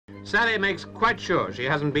Sally makes quite sure she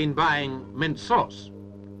hasn't been buying mint sauce.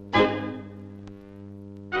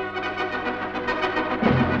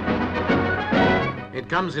 It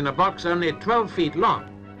comes in a box only 12 feet long,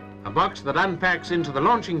 a box that unpacks into the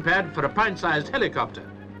launching pad for a pint-sized helicopter.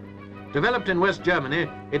 Developed in West Germany,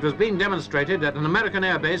 it was being demonstrated at an American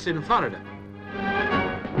air base in Florida.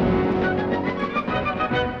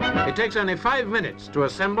 It takes only 5 minutes to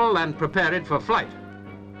assemble and prepare it for flight.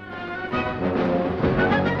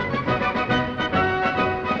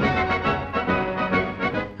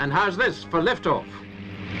 And how's this for liftoff?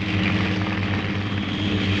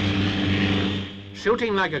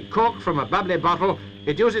 Shooting like a cork from a bubbly bottle,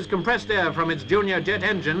 it uses compressed air from its junior jet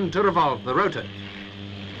engine to revolve the rotor.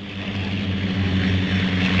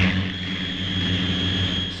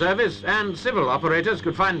 Service and civil operators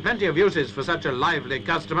could find plenty of uses for such a lively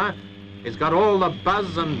customer. It's got all the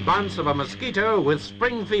buzz and bounce of a mosquito with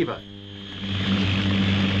spring fever.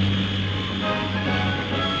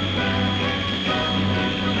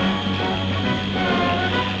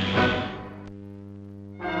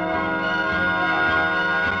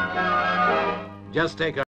 Just take a